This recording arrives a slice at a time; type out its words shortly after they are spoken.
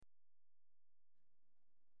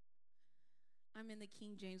I'm in the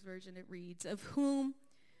King James Version. It reads, "Of whom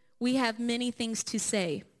we have many things to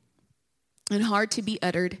say and hard to be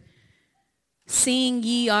uttered, seeing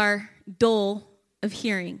ye are dull of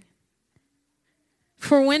hearing.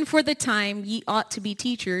 For when for the time ye ought to be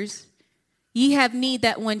teachers, ye have need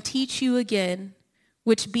that one teach you again,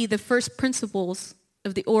 which be the first principles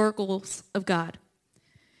of the oracles of God,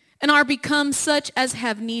 and are become such as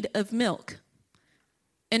have need of milk,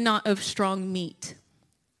 and not of strong meat.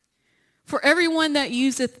 For everyone that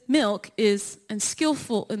useth milk is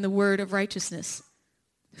unskillful in the word of righteousness,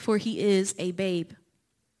 for he is a babe.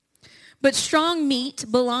 But strong meat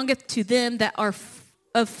belongeth to them that are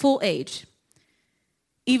of full age,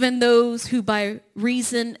 even those who by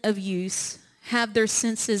reason of use have their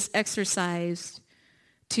senses exercised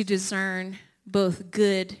to discern both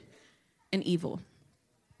good and evil."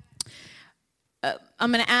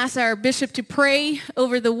 I'm going to ask our bishop to pray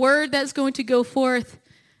over the word that's going to go forth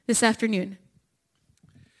this afternoon.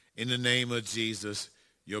 In the name of Jesus,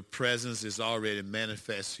 your presence is already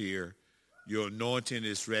manifest here. Your anointing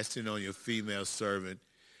is resting on your female servant.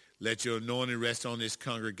 Let your anointing rest on this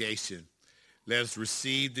congregation. Let us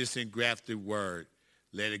receive this engrafted word.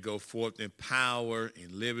 Let it go forth in power,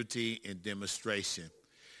 in liberty, in demonstration.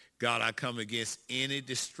 God, I come against any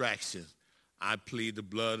distraction. I plead the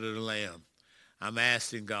blood of the Lamb. I'm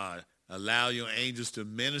asking, God, allow your angels to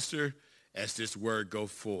minister as this word go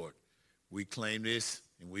forth. We claim this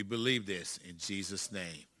and we believe this in Jesus'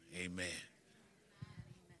 name. Amen.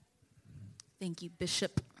 Thank you,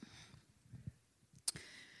 Bishop.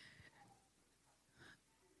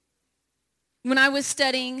 When I was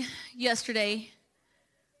studying yesterday,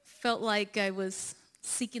 felt like I was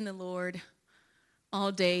seeking the Lord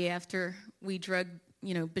all day after we drugged,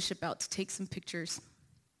 Bishop out to take some pictures.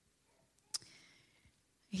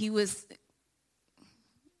 He was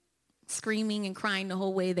screaming and crying the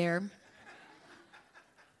whole way there.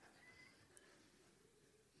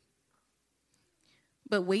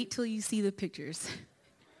 But wait till you see the pictures.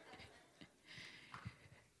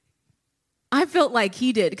 I felt like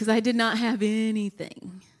he did because I did not have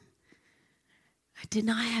anything. I did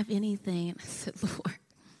not have anything. And I said, Lord,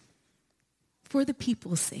 for the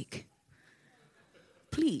people's sake,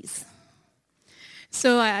 please.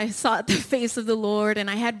 So I sought the face of the Lord, and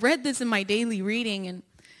I had read this in my daily reading, and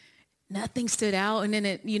nothing stood out. And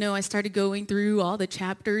then I started going through all the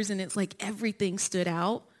chapters, and it's like everything stood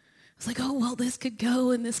out. I was like, oh, well, this could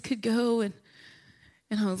go, and this could go. And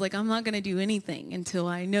I was like, I'm not going to do anything until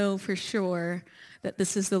I know for sure that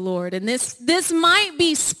this is the Lord. And this might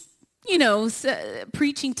be,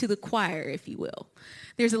 preaching to the choir, if you will.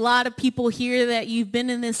 There's a lot of people here that you've been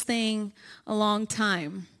in this thing a long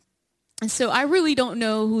time. And so I really don't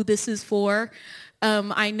know who this is for.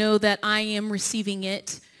 I know that I am receiving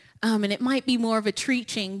it, and it might be more of a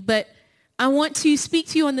preaching, but I want to speak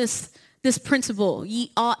to you on this principle,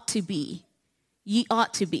 ye ought to be. Ye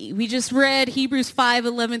ought to be. We just read Hebrews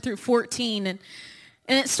 5:11 through 14, and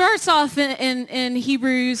it starts off in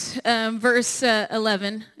Hebrews verse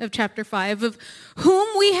 11 of chapter 5, of whom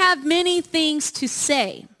we have many things to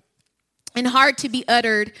say and hard to be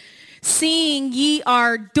uttered, seeing ye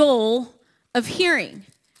are dull of hearing.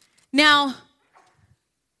 Now,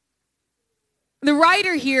 the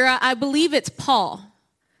writer here, I believe it's Paul,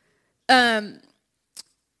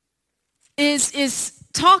 is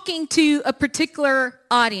talking to a particular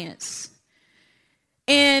audience.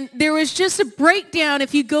 And there was just a breakdown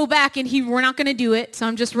if you go back, and we're not going to do it, so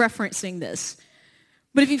I'm just referencing this.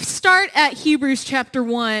 But if you start at Hebrews chapter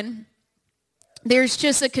 1, there's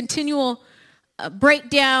just a continual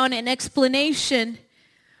breakdown and explanation.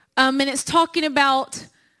 And it's talking about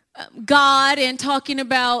God and talking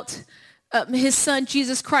about his son,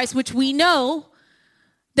 Jesus Christ, which we know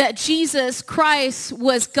that Jesus Christ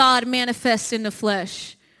was God manifest in the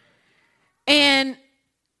flesh. And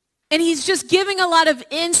he's just giving a lot of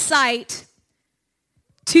insight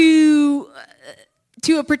to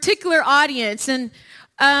a particular audience. And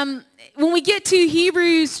when we get to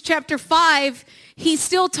Hebrews chapter 5, he's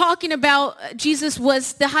still talking about Jesus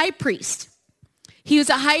was the high priest. He was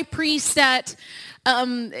a high priest that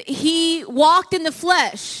he walked in the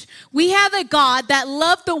flesh. We have a God that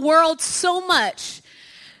loved the world so much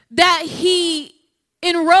that he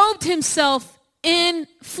enrobed himself in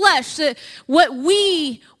flesh, what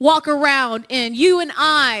we walk around in, you and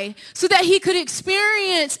I, so that he could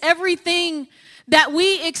experience everything that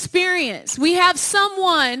we experience. We have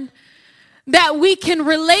someone that we can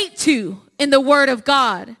relate to in the Word of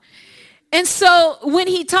God. And so when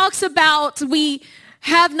he talks about we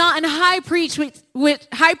have not an high priest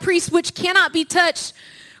which cannot be touched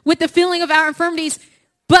with the feeling of our infirmities,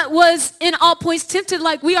 but was in all points tempted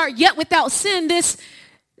like we are, yet without sin. This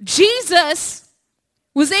Jesus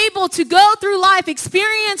was able to go through life,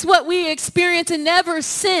 experience what we experience, and never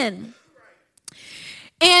sin.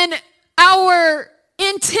 And our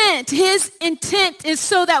intent, his intent, is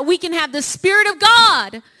so that we can have the Spirit of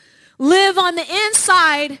God live on the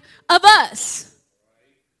inside of us.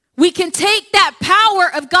 We can take that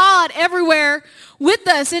power of God everywhere with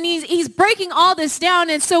us. And he's breaking all this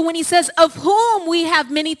down. And so when he says, of whom we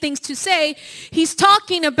have many things to say, he's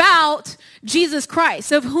talking about Jesus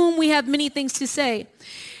Christ, of whom we have many things to say.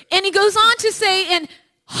 And he goes on to say, and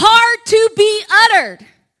hard to be uttered.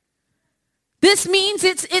 This means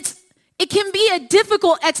it can be a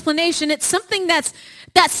difficult explanation. It's something that's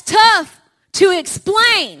tough to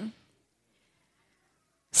explain.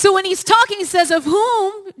 So when he's talking, he says, of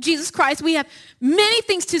whom, Jesus Christ, we have many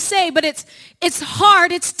things to say, but it's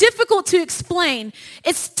hard, it's difficult to explain.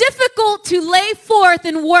 It's difficult to lay forth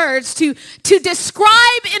in words, to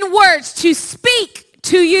describe in words, to speak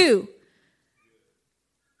to you.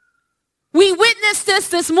 We witnessed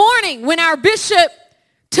this morning when our bishop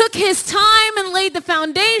took his time and laid the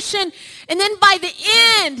foundation, and then by the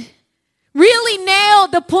end, really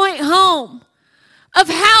nailed the point home of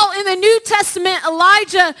how in the New Testament,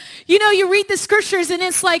 Elijah, you read the scriptures and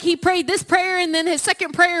it's like he prayed this prayer and then his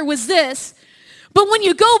second prayer was this. But when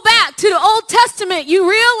you go back to the Old Testament, you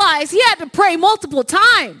realize he had to pray multiple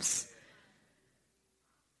times.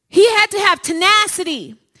 He had to have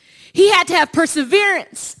tenacity. He had to have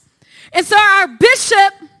perseverance. And so our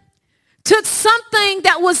bishop took something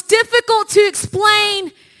that was difficult to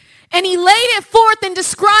explain and he laid it forth and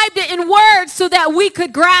described it in words so that we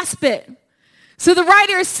could grasp it. So the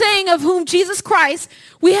writer is saying, of whom Jesus Christ,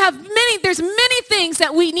 there's many things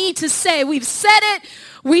that we need to say. We've said it.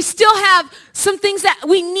 We still have some things that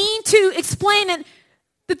we need to explain. And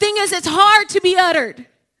the thing is, it's hard to be uttered.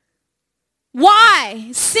 Why?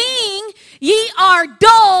 Seeing ye are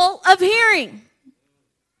dull of hearing.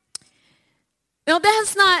 Now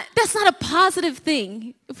that's not a positive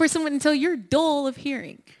thing for someone to tell you're dull of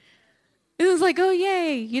hearing. It was like, oh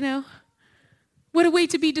yay, what a way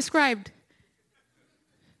to be described.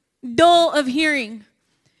 Dull of hearing.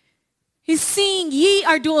 He's seeing ye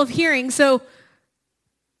are dull of hearing. So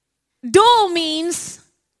dull means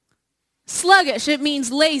sluggish. It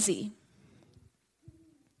means lazy.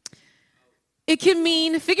 It can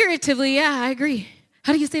mean figuratively, yeah, I agree.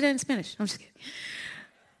 How do you say that in Spanish? I'm just kidding.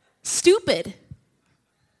 Stupid.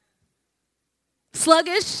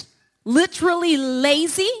 Sluggish, literally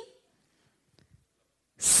lazy.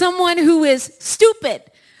 Someone who is stupid.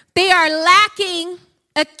 They are lacking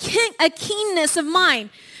a keenness of mind,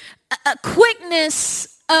 a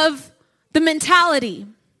quickness of the mentality,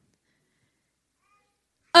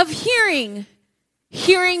 of hearing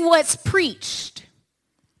what's preached.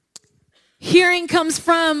 Hearing comes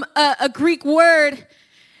from a Greek word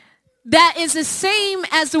that is the same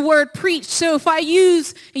as the word preached. So if I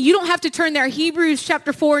use, and you don't have to turn there, Hebrews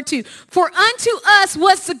chapter 4 and 2. For unto us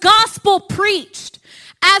was the gospel preached,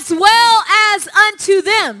 as well as unto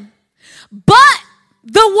them. But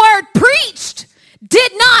the word preached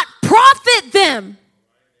did not profit them,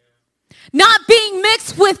 not being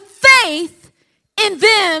mixed with faith in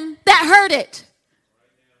them that heard it.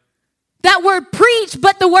 That word preached,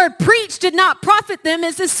 but the word preached did not profit them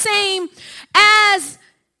is the same as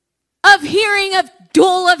of hearing, of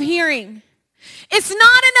dull of hearing. It's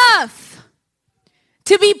not enough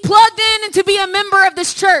to be plugged in and to be a member of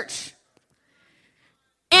this church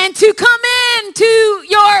and to come in to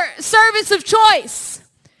your service of choice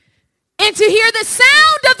and to hear the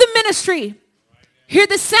sound of the ministry, hear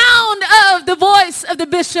the sound of the voice of the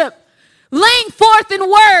bishop laying forth in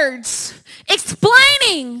words,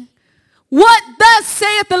 explaining what thus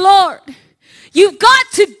saith the Lord. You've got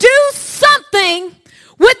to do something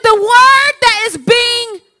with the word that is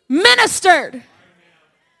being ministered.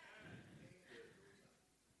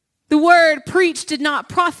 The word preached did not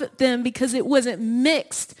profit them because it wasn't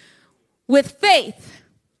mixed with faith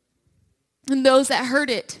in those that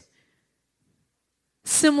heard it.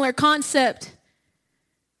 Similar concept.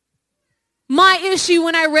 My issue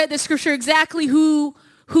when I read the scripture, exactly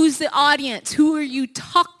who's the audience? Who are you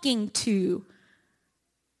talking to?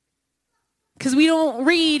 Because we don't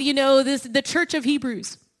read, the church of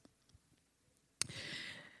Hebrews.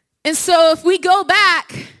 And so if we go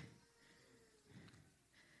back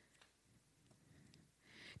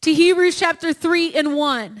to Hebrews chapter 3 and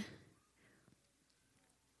 1.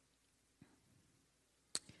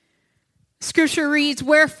 Scripture reads,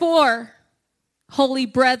 wherefore, holy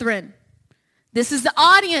brethren, this is the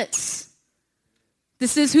audience.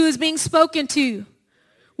 This is who is being spoken to.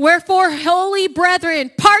 Wherefore, holy brethren,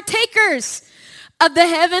 partakers of the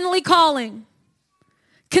heavenly calling,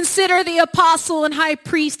 consider the apostle and high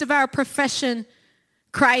priest of our profession,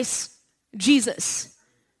 Christ Jesus.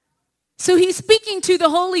 So he's speaking to the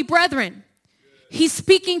holy brethren. He's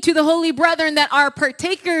speaking to the holy brethren that are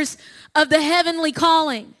partakers of the heavenly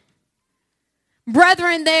calling.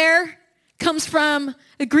 Brethren there comes from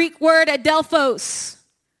the Greek word adelphos.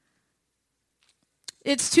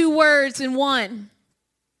 It's two words in one.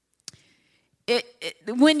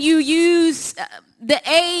 When you use the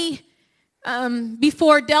A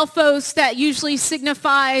before delphos, that usually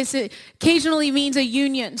signifies, it occasionally means a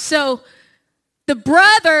union. So the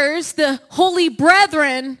brothers, the holy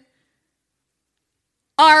brethren,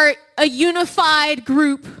 are a unified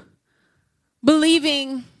group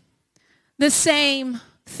believing the same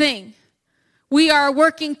thing. We are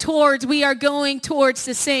going towards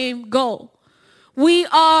the same goal. We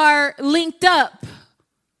are linked up.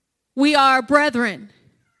 We are brethren.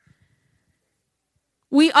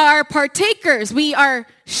 We are partakers. We are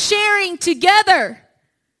sharing together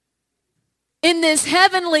in this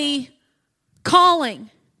heavenly calling.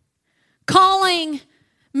 Calling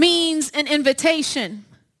means an invitation.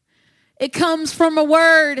 It comes from a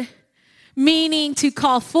word meaning to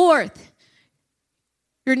call forth.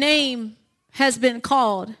 Your name has been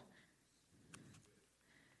called.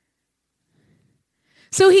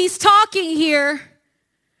 So he's talking here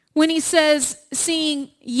when he says, seeing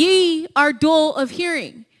ye are dull of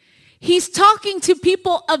hearing. He's talking to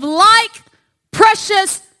people of like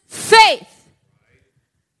precious faith.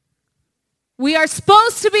 We are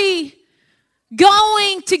supposed to be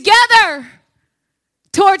going together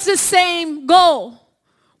towards the same goal.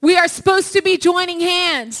 We are supposed to be joining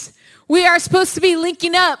hands. We are supposed to be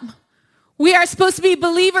linking up. We are supposed to be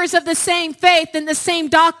believers of the same faith and the same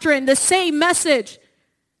doctrine, the same message.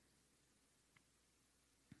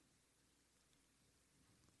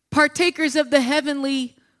 Partakers of the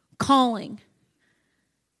heavenly calling.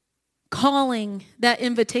 Calling, that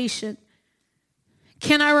invitation.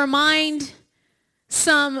 Can I remind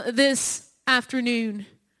some this afternoon,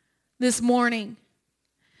 this morning,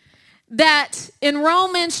 that in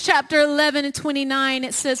Romans chapter 11 and 29,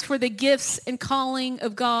 it says, for the gifts and calling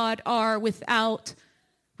of God are without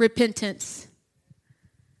repentance.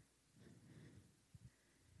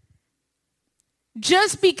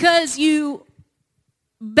 Just because you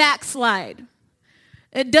backslide,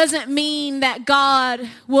 it doesn't mean that God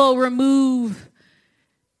will remove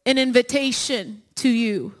an invitation to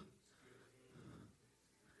you.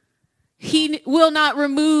 He will not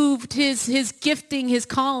remove his gifting, his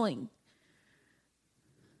calling.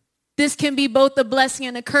 This can be both a blessing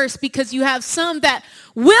and a curse, because you have some that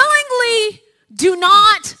willingly do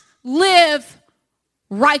not live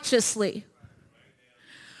righteously.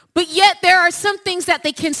 But yet there are some things that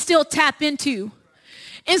they can still tap into.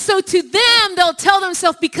 And so to them, they'll tell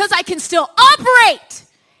themselves, because I can still operate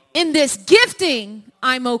in this gifting,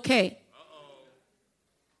 I'm okay.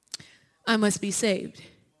 I must be saved.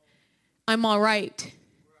 I'm all right.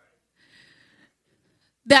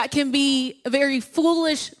 That can be a very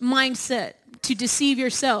foolish mindset to deceive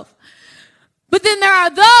yourself. But then there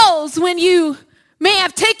are those when you may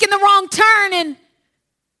have taken the wrong turn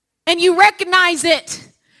and you recognize it.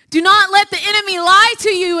 Do not let the enemy lie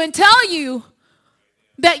to you and tell you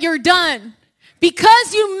that you're done.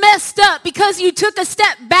 Because you messed up, because you took a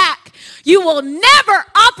step back, you will never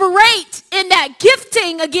operate in that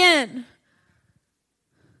gifting again.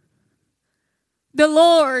 The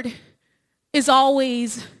Lord is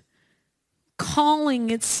always calling.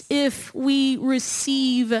 It's if we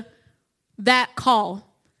receive that call.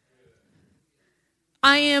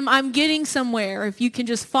 I'm getting somewhere, if you can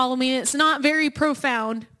just follow me. It's not very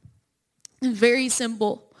profound. It's very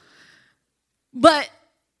simple. But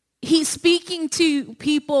he's speaking to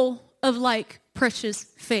people of like precious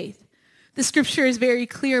faith. The scripture is very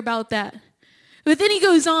clear about that. But then he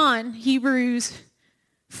goes on, Hebrews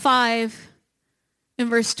 5 and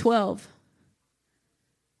verse 12.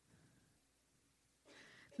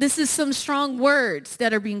 This is some strong words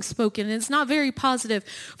that are being spoken, and it's not very positive.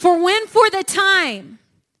 For when for the time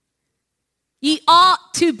ye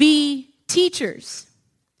ought to be teachers,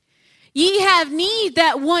 ye have need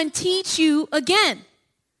that one teach you again.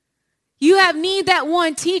 You have need that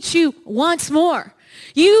one teach you once more.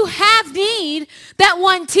 You have need that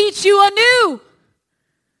one teach you anew,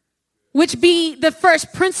 which be the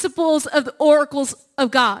first principles of the oracles of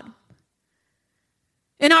God,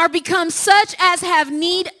 and are become such as have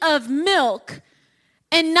need of milk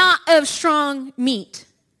and not of strong meat.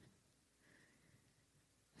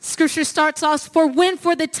 Scripture starts off, for when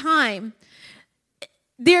for the time.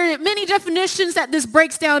 there are many definitions that this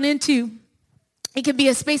breaks down into. It can be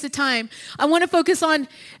a space of time. I want to focus on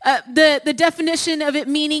the definition of it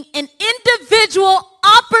meaning an individual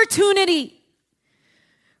opportunity.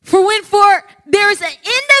 For there's an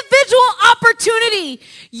individual opportunity,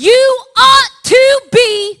 you ought to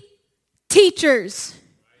be teachers.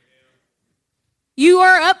 You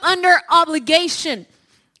are up under obligation.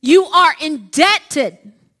 You are indebted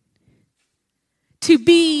to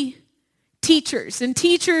be teachers. And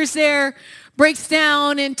teachers there breaks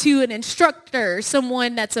down into an instructor,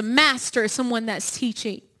 someone that's a master, someone that's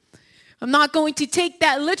teaching. I'm not going to take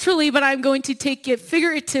that literally, but I'm going to take it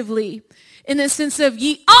figuratively in the sense of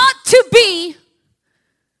ye ought to be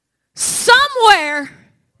somewhere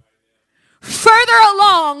further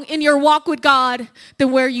along in your walk with God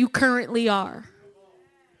than where you currently are.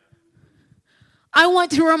 I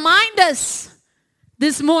want to remind us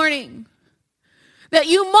this morning that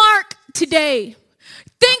you mark today.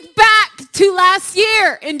 Think back to last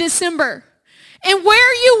year in December and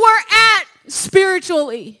where you were at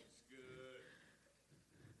spiritually.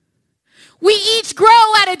 We each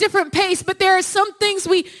grow at a different pace, but there are some things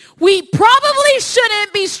we probably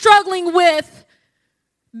shouldn't be struggling with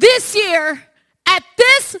this year at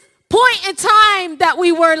this point in time that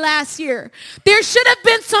we were last year. There should have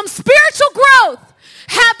been some spiritual growth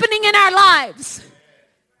happening in our lives.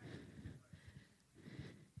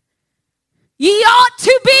 Ye ought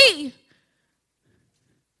to be.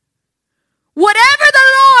 Whatever the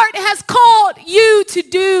Lord has called you to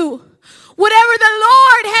do, whatever the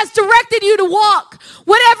Lord has directed you to walk,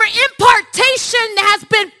 whatever impartation has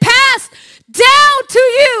been passed down to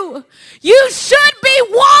you, you should be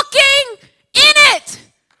walking in it.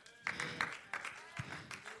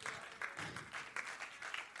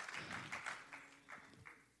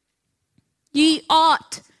 Ye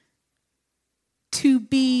ought to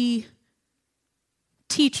be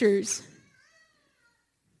teachers.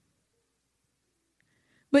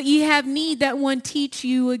 But ye have need that one teach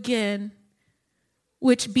you again,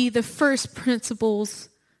 which be the first principles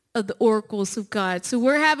of the oracles of God. So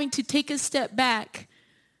we're having to take a step back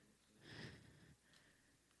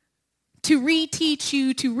to reteach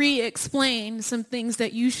you, to re-explain some things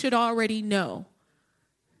that you should already know.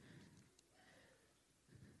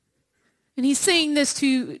 And he's saying this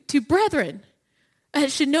to brethren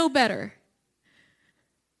that should know better.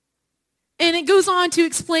 And it goes on to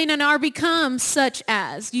explain and are become such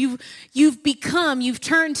as. You've become, you've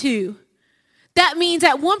turned to. That means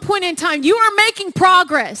at one point in time, you are making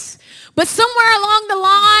progress. But somewhere along the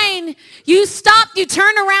line, you stopped, you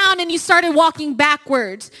turned around, and you started walking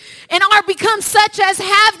backwards. And are become such as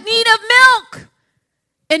have need of milk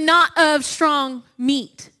and not of strong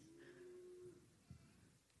meat.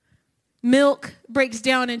 Milk breaks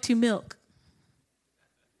down into milk.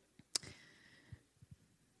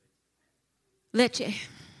 Leche.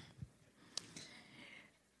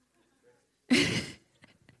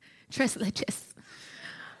 Tres leches.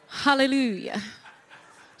 Hallelujah.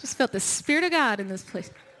 Just felt the Spirit of God in this place.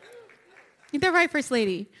 Ain't that right, First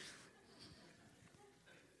Lady?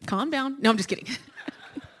 Calm down. No, I'm just kidding.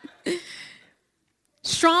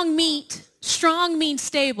 Strong meat. Strong means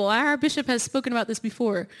stable. Our bishop has spoken about this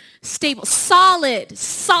before. Stable. Solid.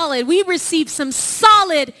 Solid. We received some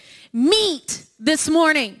solid meat this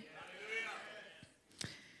morning.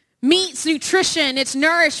 Meat's nutrition. It's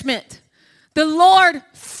nourishment. The Lord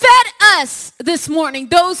fed us this morning,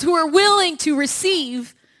 those who are willing to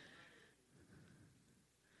receive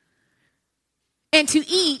and to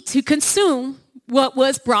eat, to consume what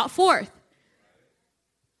was brought forth.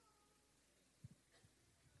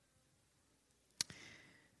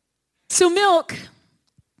 So milk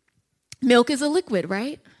is a liquid,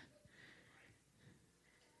 right?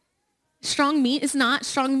 Strong meat is not.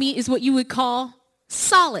 Strong meat is what you would call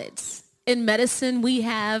solids. In medicine, we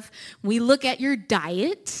look at your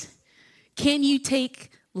diet. Can you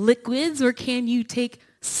take liquids or can you take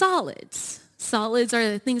solids? Solids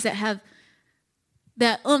are the things that have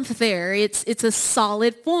that oomph there. It's a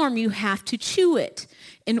solid form. You have to chew it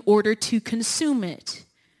in order to consume it.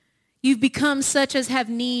 You've become such as have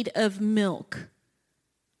need of milk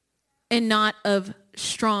and not of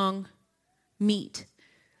strong meat.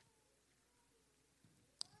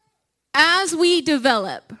 As we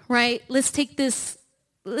develop, right, let's take this,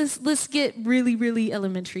 let's get really, really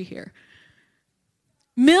elementary here.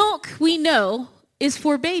 Milk, we know, is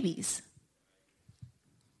for babies,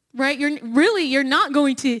 right? You're not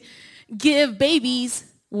going to give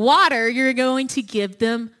babies water. You're going to give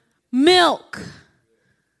them milk.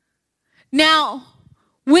 Now,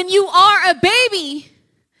 when you are a baby,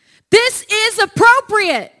 this is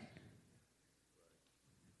appropriate.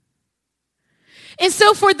 And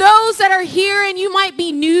so for those that are here and you might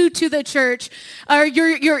be new to the church, or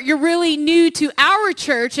you're really new to our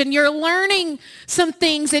church and you're learning some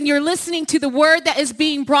things and you're listening to the word that is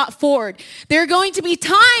being brought forward, there are going to be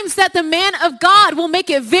times that the man of God will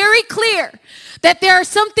make it very clear that there are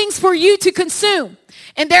some things for you to consume.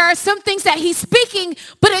 And there are some things that he's speaking,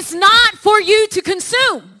 but it's not for you to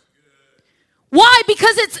consume. Why?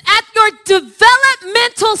 Because it's at your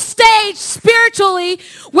developmental stage spiritually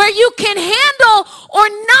where you can handle or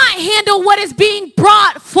not handle what is being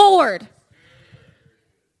brought forward.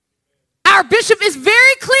 Our bishop is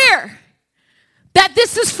very clear that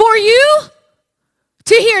this is for you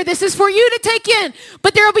to hear. This is for you to take in.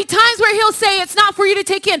 But there will be times where he'll say it's not for you to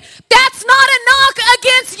take in. That's not a knock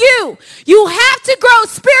against you. You have to grow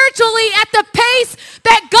spiritually at the pace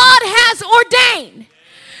that God has ordained.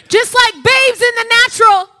 Just like babes in the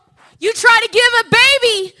natural, you try to give a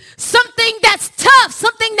baby something that's tough,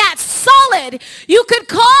 something that's solid. You could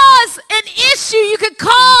cause an issue. You could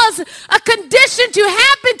cause a condition to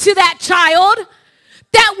happen to that child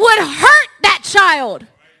that would hurt that child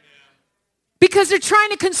because they're trying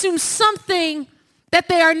to consume something that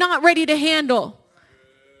they are not ready to handle.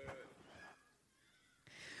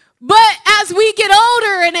 But as we get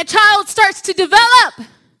older and a child starts to develop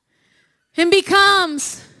and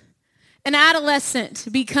becomes an adolescent,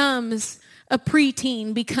 becomes a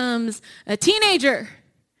preteen, becomes a teenager,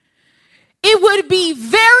 it would be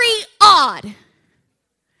very odd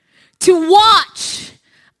to watch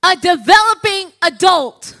a developing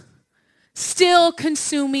adult still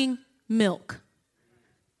consuming milk.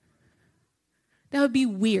 That would be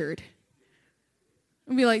weird.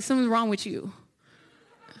 I'd be like, something's wrong with you.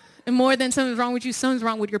 And more than something's wrong with you, something's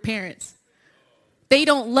wrong with your parents. They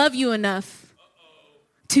don't love you enough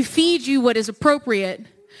to feed you what is appropriate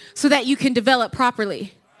so that you can develop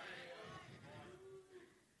properly.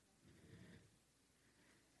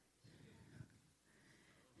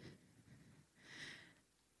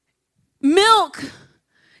 Milk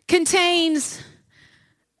contains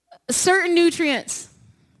certain nutrients,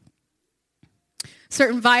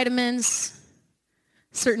 certain vitamins,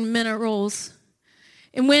 certain minerals.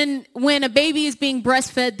 And when a baby is being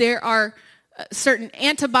breastfed, there are certain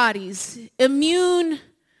antibodies, immune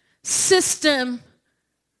system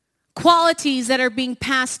qualities that are being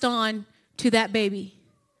passed on to that baby.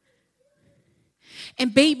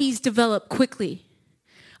 And babies develop quickly.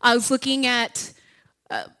 I was looking at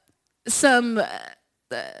I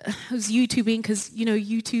was YouTubing because,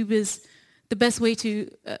 YouTube is the best way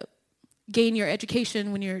to gain your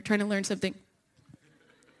education when you're trying to learn something.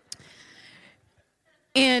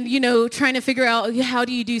 And, trying to figure out how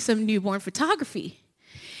do you do some newborn photography.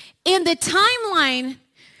 And the timeline,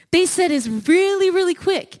 they said, is really, really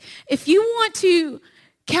quick. If you want to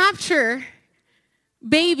capture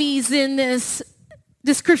babies in this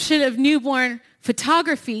description of newborn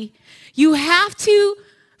photography, you have to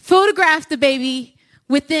photograph the baby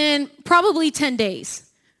within probably 10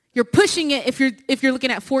 days. You're pushing it if you're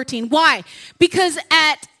looking at 14. Why? Because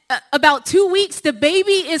at about 2 weeks, the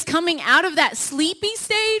baby is coming out of that sleepy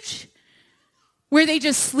stage where they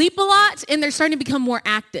just sleep a lot and they're starting to become more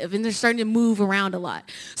active and they're starting to move around a lot.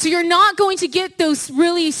 So you're not going to get those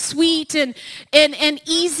really sweet and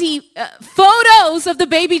easy photos of the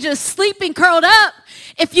baby just sleeping curled up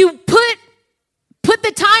if you put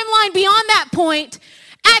the timeline beyond that point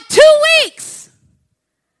at 2 weeks.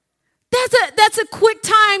 That's a quick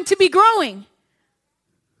time to be growing.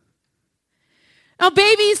 Now,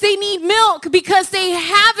 babies, they need milk because they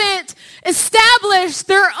haven't established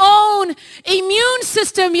their own immune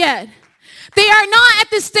system yet. They are not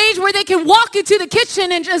at the stage where they can walk into the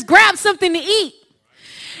kitchen and just grab something to eat.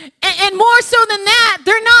 And more so than that,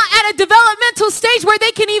 they're not at a developmental stage where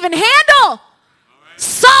they can even handle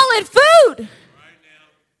solid food.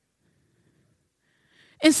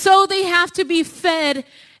 And so they have to be fed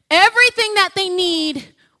everything that they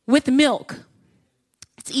need with milk.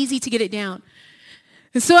 It's easy to get it down.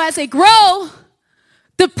 And so as they grow,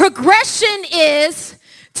 the progression is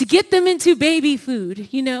to get them into baby food,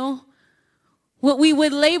 what we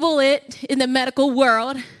would label it in the medical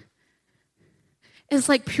world is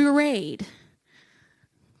like pureed,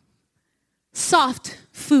 soft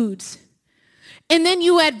foods. And then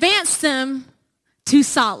you advance them to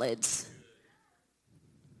solids.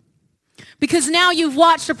 Because now you've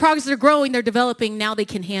watched the progress they're growing, they're developing, now they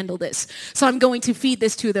can handle this. So I'm going to feed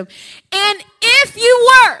this to them. And if you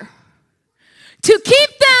were to keep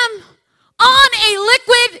them on a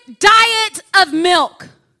liquid diet of milk,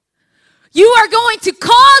 you are going to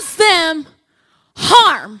cause them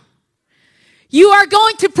harm. You are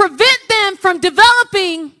going to prevent them from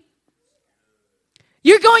developing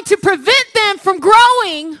You're going to prevent them from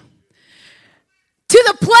growing to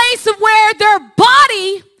the place of where their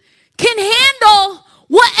body can handle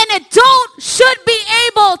what an adult should be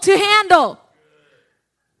able to handle.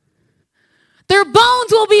 Their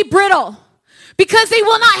bones will be brittle because they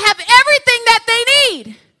will not have everything that they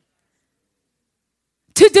need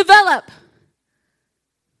to develop.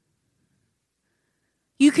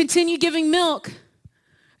 You continue giving milk,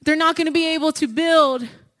 they're not going to be able to build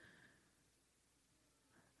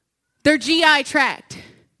their GI tract.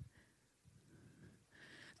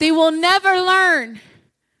 They will never learn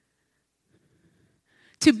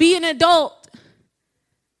to be an adult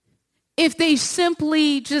if they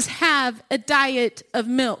simply just have a diet of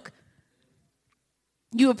milk.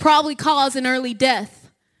 You will probably cause an early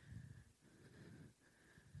death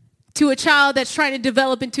to a child that's trying to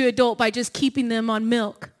develop into adult by just keeping them on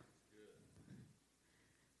milk.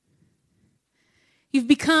 You've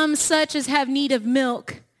become such as have need of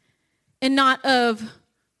milk and not of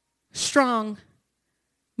strong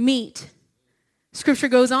meat. Scripture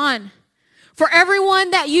goes on. For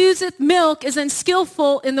everyone that useth milk is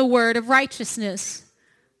unskillful in the word of righteousness,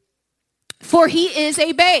 for he is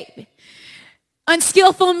a babe.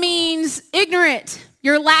 Unskillful means ignorant.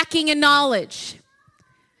 You're lacking in knowledge.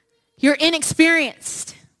 You're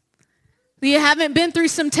inexperienced. You haven't been through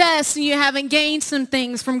some tests and you haven't gained some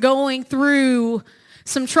things from going through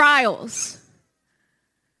some trials.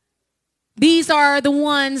 These are the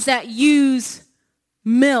ones that use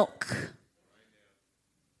milk.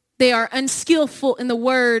 They are unskillful in the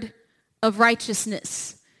word of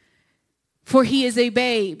righteousness, for he is a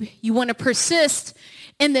babe. You want to persist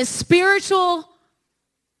in this spiritual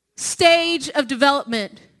stage of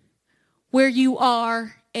development where you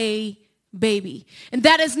are a baby. And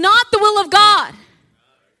that is not the will of God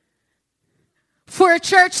for a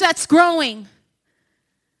church that's growing.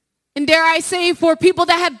 And dare I say, for people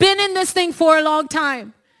that have been in this thing for a long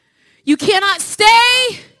time. You cannot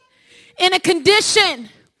stay in a condition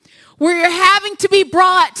where you're having to be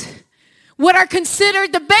brought what are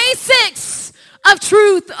considered the basics of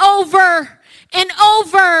truth over and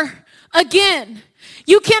over again.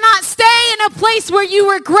 You cannot stay in a place where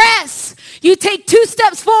you regress. You take 2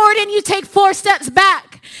 steps forward and you take 4 steps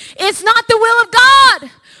back. It's not the will of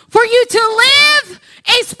God for you to live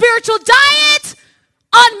a spiritual diet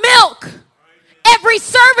on milk. Every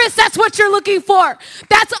service, that's what you're looking for.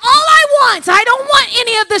 That's all I want. I don't want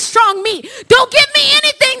any of the strong meat. Don't give me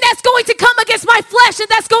anything that's going to come against my flesh and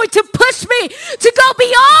that's going to push me to go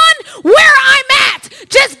beyond where I'm at.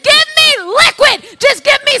 Just give me liquid. Just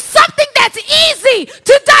give me something that's easy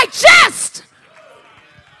to digest.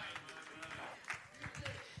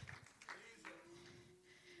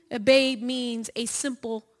 A babe means a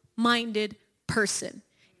simple-minded person,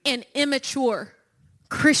 an immature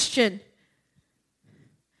Christian.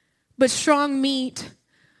 But strong meat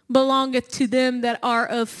belongeth to them that are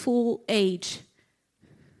of full age,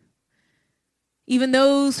 even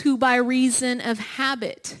those who by reason of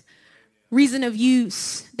habit, reason of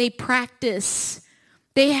use, they practice.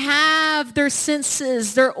 They have their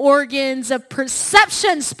senses, their organs of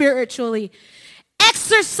perception spiritually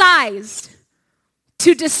exercised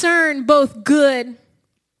to discern both good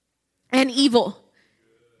and evil.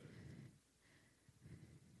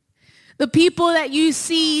 The people that you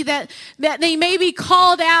see that they may be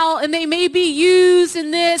called out and they may be used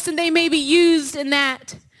in this and they may be used in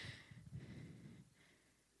that.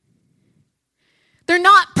 They're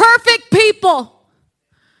not perfect people.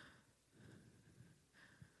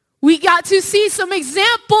 We got to see some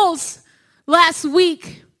examples last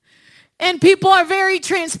week. And people are very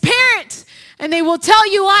transparent. And they will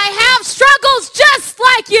tell you, I have struggles just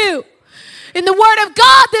like you. In the word of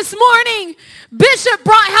God this morning, Bishop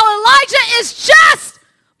brought how Elijah is just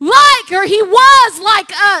like, or he was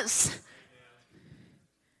like us.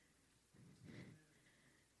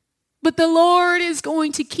 But the Lord is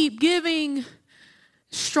going to keep giving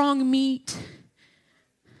strong meat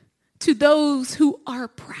to those who are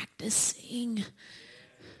practicing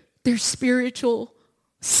their spiritual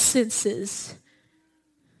senses.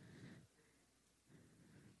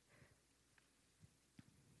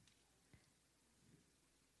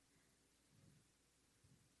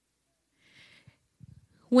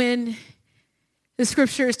 When the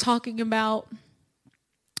scripture is talking about,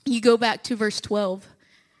 you go back to verse 12.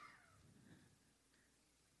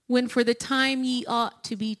 When for the time ye ought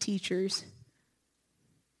to be teachers,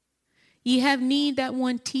 ye have need that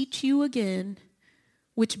one teach you again,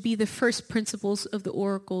 which be the first principles of the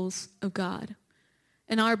oracles of God,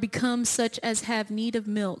 and are become such as have need of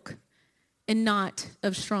milk and not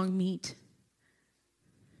of strong meat.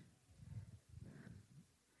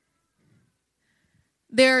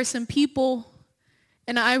 there are some people,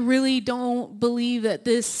 and I really don't believe that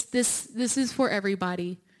this is for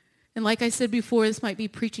everybody. And like I said before, this might be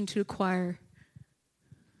preaching to the choir.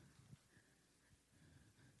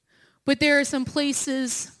 But there are some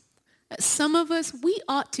places that some of us, we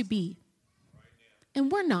ought to be.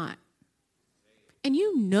 And we're not. And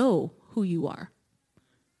you know who you are.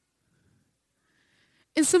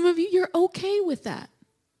 And some of you, you're okay with that.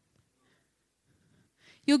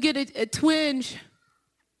 You'll get a twinge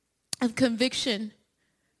of conviction.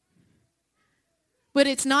 But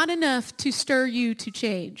it's not enough to stir you to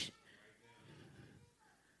change.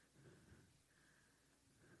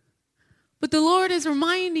 But the Lord is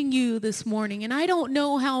reminding you this morning, and I don't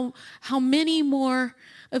know how many more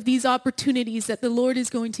of these opportunities that the Lord is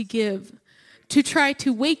going to give to try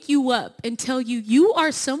to wake you up and tell you you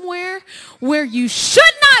are somewhere where you should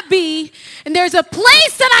not be, and there's a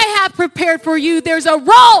place that I have prepared for you. There's a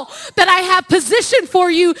role that I have positioned for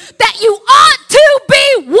you that you ought to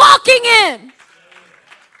be walking in.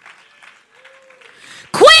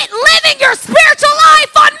 Quit living your spiritual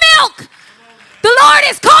life on milk. The Lord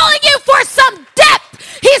is calling you for some depth.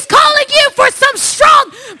 He's calling you for some strong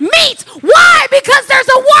meat. Why? Because there's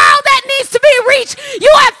a world that needs to be reached. You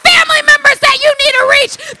have family members that you need to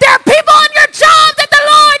reach. There are people on your job that the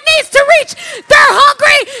Lord needs to reach. They're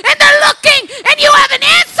hungry and they're looking, and you have an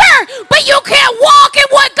answer, but you can't walk in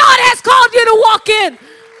what God has called you to walk in.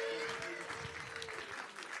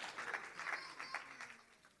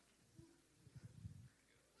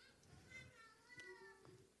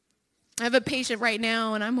 I have a patient right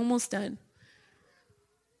now, and I'm almost done.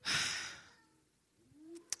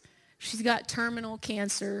 She's got terminal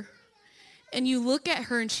cancer. And you look at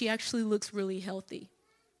her, and she actually looks really healthy.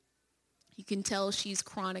 You can tell she's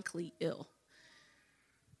chronically ill.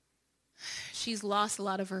 She's lost a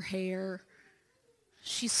lot of her hair.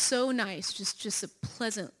 She's so nice, just a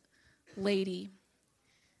pleasant lady.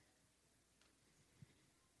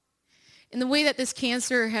 In the way that this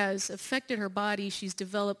cancer has affected her body, she's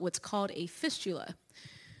developed what's called a fistula,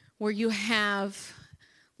 where you have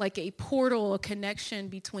like a portal, a connection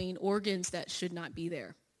between organs that should not be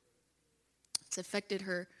there. It's affected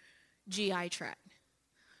her GI tract.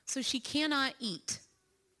 So she cannot eat.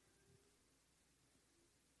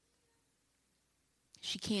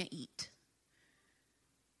 She can't eat.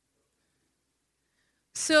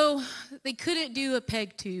 So they couldn't do a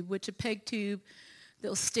PEG tube, which a PEG tube,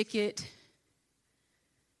 they'll stick it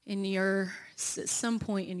in at some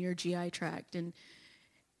point in your GI tract. And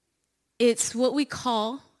it's what we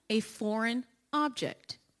call a foreign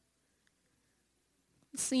object.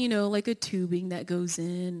 So, like a tubing that goes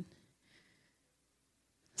in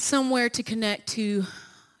somewhere to connect to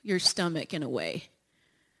your stomach in a way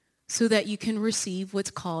so that you can receive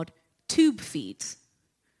what's called tube feeds.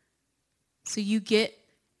 So you get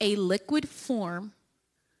a liquid form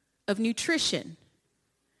of nutrition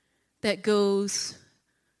that goes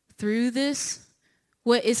through this,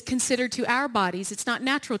 what is considered to our bodies, it's not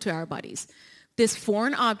natural to our bodies, this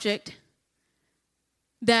foreign object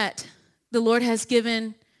that the Lord has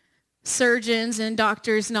given surgeons and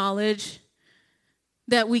doctors knowledge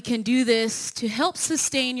that we can do this to help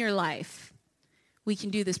sustain your life. We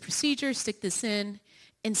can do this procedure, stick this in,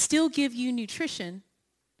 and still give you nutrition.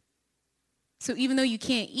 So even though you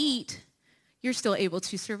can't eat, you're still able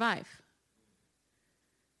to survive.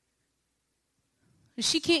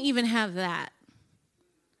 She can't even have that.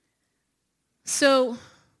 So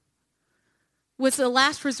what's the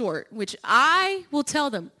last resort, which I will tell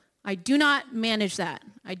them, I do not manage that.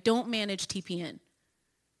 I don't manage TPN.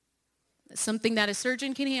 It's something that a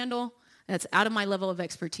surgeon can handle. That's out of my level of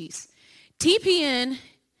expertise. TPN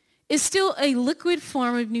is still a liquid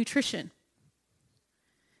form of nutrition.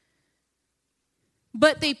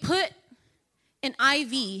 But they put an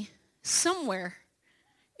IV somewhere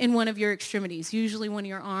in one of your extremities, usually one of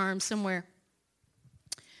your arms, somewhere,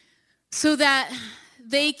 so that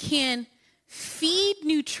they can feed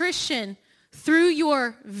nutrition through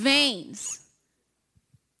your veins,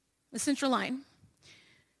 the central line,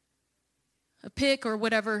 a PICC or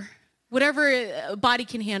whatever a body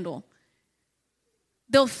can handle.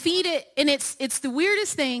 They'll feed it, and it's the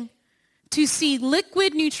weirdest thing to see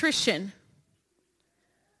liquid nutrition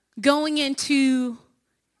going into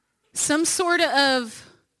some sort of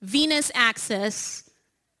venous access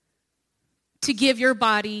to give your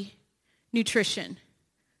body nutrition.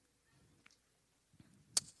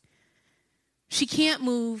 She can't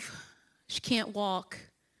move. She can't walk.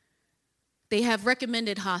 They have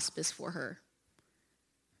recommended hospice for her.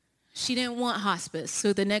 She didn't want hospice,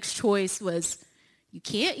 so the next choice was, you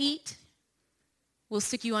can't eat. We'll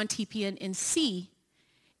stick you on TPN and see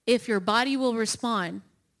if your body will respond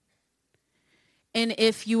and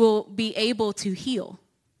if you will be able to heal.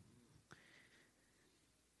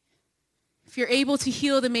 If you're able to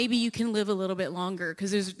heal, then maybe you can live a little bit longer,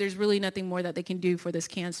 because there's really nothing more that they can do for this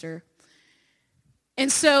cancer.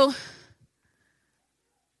 And so,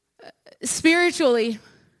 spiritually,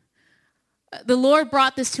 the Lord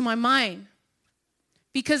brought this to my mind,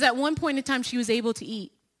 because at one point in time she was able to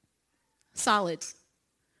eat solids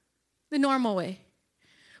the normal way.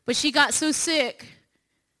 But she got so sick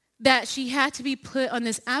that she had to be put on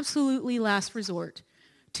this absolutely last resort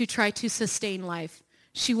to try to sustain life.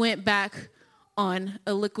 She went back on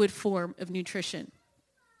a liquid form of nutrition.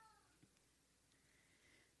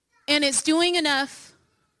 And it's doing enough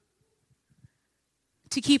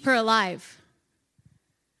to keep her alive.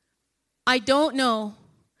 I don't know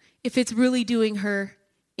if it's really doing her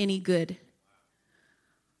any good.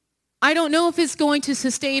 I don't know if it's going to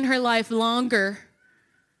sustain her life longer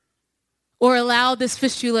or allow this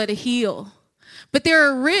fistula to heal. But there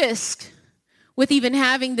are risks with even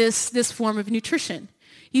having this form of nutrition.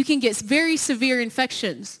 You can get very severe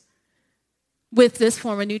infections with this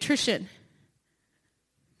form of nutrition.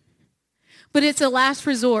 But it's a last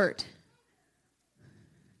resort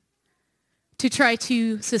to try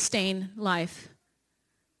to sustain life.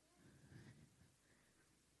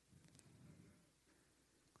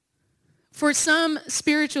 For some,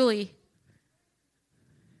 spiritually,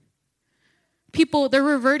 people, they're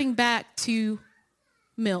reverting back to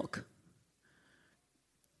milk.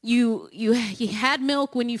 You had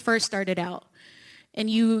milk when you first started out, and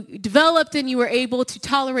you developed and you were able to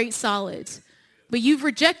tolerate solids, but you've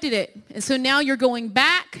rejected it. And so now you're going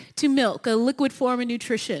back to milk, a liquid form of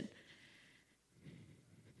nutrition.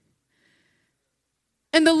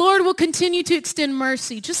 And the Lord will continue to extend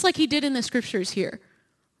mercy, just like he did in the scriptures here.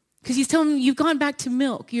 Because he's telling you, you've gone back to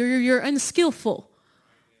milk. You're unskillful.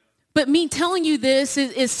 But me telling you this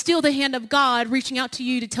is still the hand of God reaching out to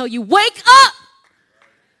you to tell you, wake up!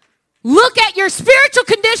 Look at your spiritual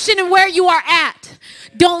condition and where you are at.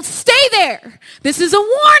 Don't stay there. This is a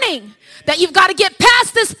warning that you've got to get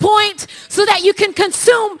past this point so that you can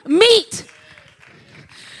consume meat.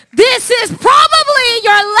 This is probably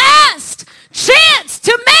your last chance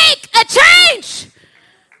to make a change.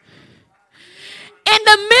 And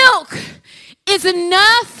the milk is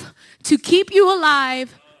enough to keep you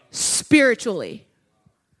alive spiritually.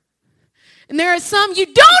 And there are some you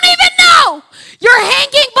don't even know. You're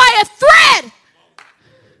hanging by a thread.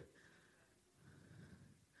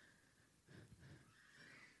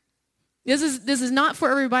 This is not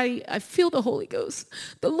for everybody. I feel the Holy Ghost.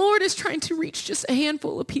 The Lord is trying to reach just a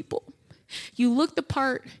handful of people. You look the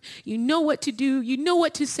part. You know what to do. You know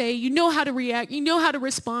what to say. You know how to react. You know how to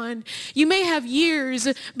respond. You may have years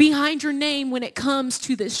behind your name when it comes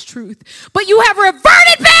to this truth. But you have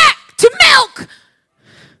reverted back to milk.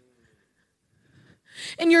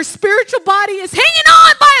 And your spiritual body is hanging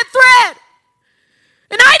on by a thread.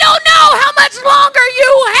 And I don't know how much longer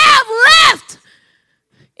you have left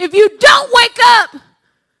if you don't wake up.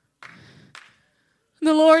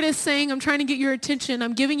 The Lord is saying, I'm trying to get your attention.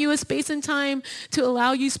 I'm giving you a space and time to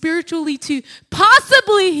allow you spiritually to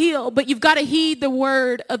possibly heal, but you've got to heed the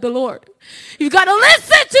word of the Lord. You've got to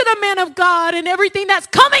listen to the man of God and everything that's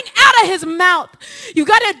coming out of his mouth. You've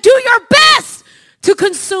got to do your best to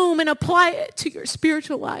consume and apply it to your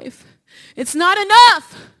spiritual life. It's not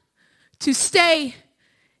enough to stay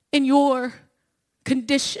in your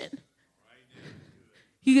condition.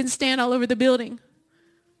 You can stand all over the building.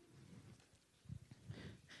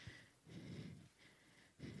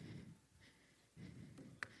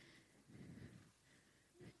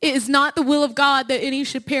 It is not the will of God that any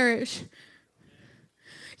should perish.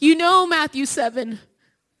 You know Matthew 7,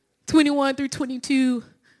 21 through 22.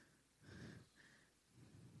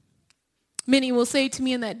 Many will say to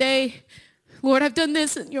me in that day, Lord, I've done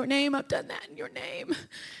this in your name. I've done that in your name.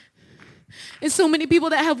 And so many people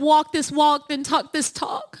that have walked this walk and talked this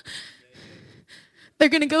talk, they're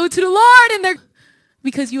going to go to the Lord and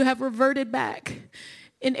because you have reverted back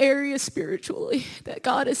in areas spiritually that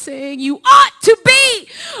God is saying you ought to be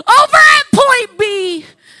over at point B,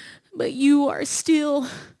 but you are still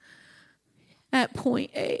at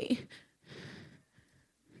point A.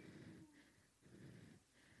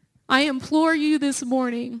 I implore you this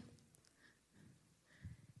morning,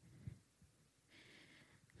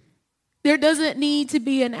 there doesn't need to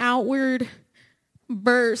be an outward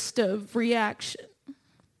burst of reaction.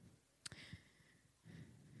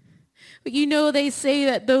 But you know, they say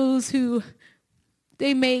that those who,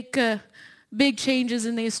 they make big changes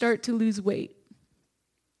and they start to lose weight.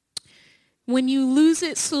 When you lose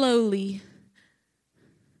it slowly,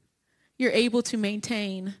 you're able to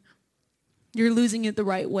maintain. You're losing it the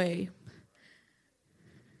right way.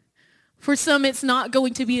 For some, it's not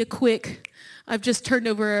going to be a quick, I've just turned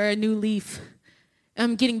over a new leaf.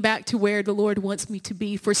 I'm getting back to where the Lord wants me to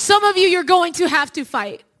be. For some of you, you're going to have to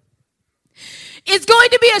fight. It's going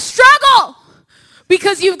to be a struggle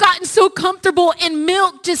because you've gotten so comfortable and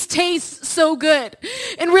milk just tastes so good.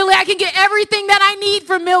 And really, I can get everything that I need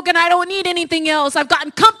from milk and I don't need anything else. I've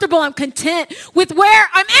gotten comfortable. I'm content with where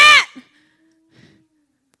I'm at.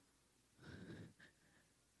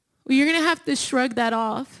 Well, you're going to have to shrug that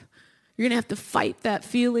off. You're going to have to fight that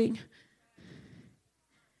feeling.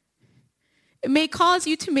 It may cause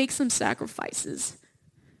you to make some sacrifices.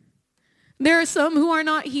 There are some who are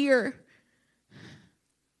not here.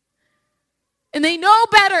 And they know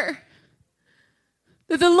better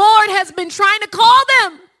that the Lord has been trying to call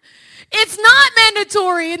them. It's not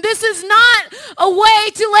mandatory, and this is not a way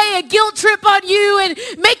to lay a guilt trip on you and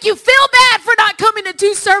make you feel bad for not coming to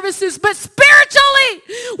 2 services, but spiritually,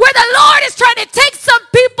 where the Lord is trying to take some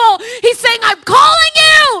people, he's saying, I'm calling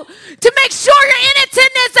you to make sure you're in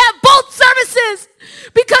attendance at both services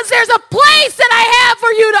because there's a place that I have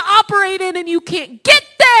for you to operate in, and you can't get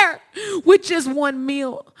there with just one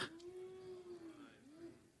meal.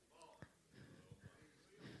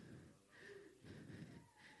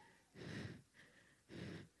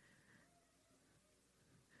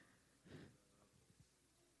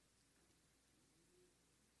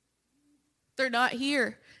 They're not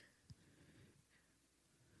here.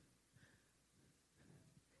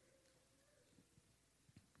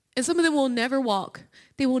 And some of them will never walk.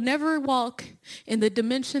 They will never walk in the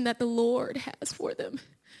dimension that the Lord has for them.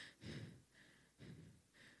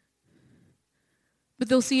 But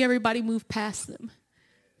they'll see everybody move past them.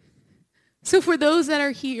 So for those that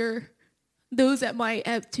are here, those that might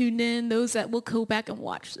have tuned in, those that will go back and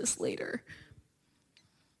watch this later,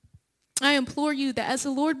 I implore you that as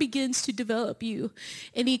the Lord begins to develop you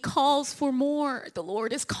and he calls for more, the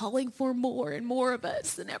Lord is calling for more and more of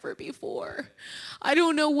us than ever before. I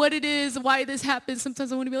don't know what it is, why this happens.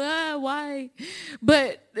 Sometimes I want to be like, why?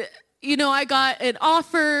 But, I got an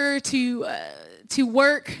offer to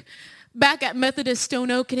work back at Methodist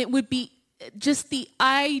Stone Oak, and it would be just the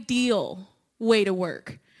ideal way to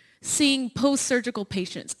work. Seeing post-surgical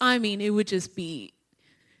patients. I mean, it would just be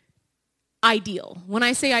ideal. When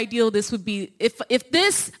I say ideal, this would be, if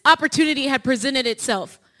this opportunity had presented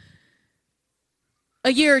itself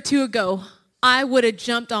a year or 2 ago, I would have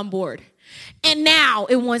jumped on board. And now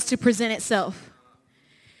it wants to present itself.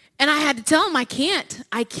 And I had to tell them, I can't.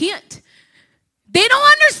 They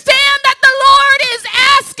don't understand that the Lord is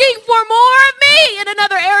asking for more of me in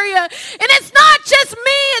another area. And it's not just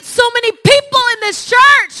me, it's so many people in this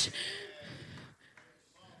church.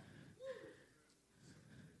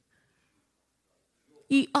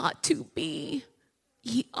 He ought to be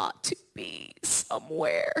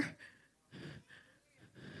somewhere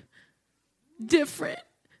different.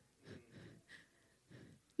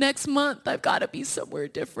 Next month, I've got to be somewhere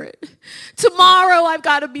different. Tomorrow, I've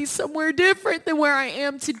got to be somewhere different than where I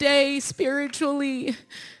am today spiritually.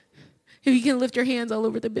 If you can lift your hands all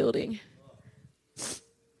over the building.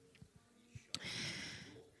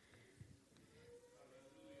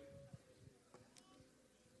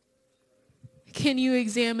 Can you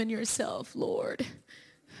examine yourself, Lord?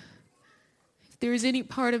 If there's any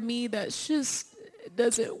part of me that just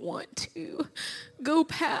doesn't want to go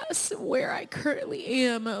past where I currently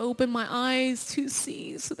am, I open my eyes to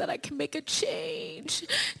see so that I can make a change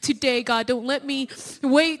today. God, don't let me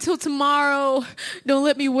wait till tomorrow. Don't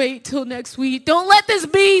let me wait till next week. Don't let this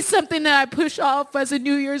be something that I push off as a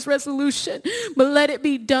New Year's resolution, but let it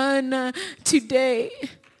be done today.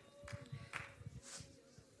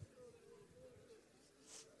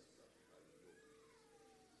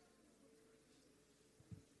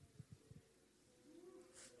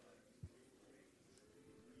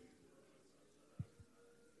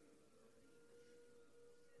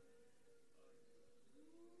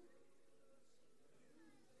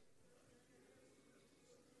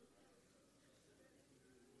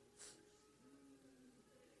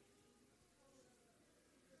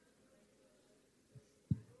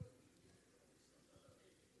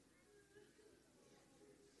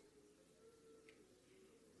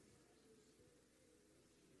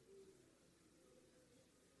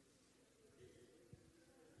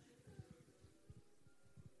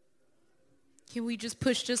 Can we just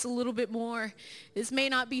push just a little bit more? This may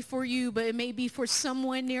not be for you, but it may be for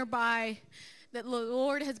someone nearby that the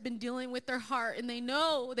Lord has been dealing with their heart, and they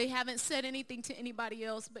know they haven't said anything to anybody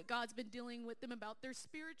else, but God's been dealing with them about their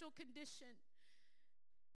spiritual condition.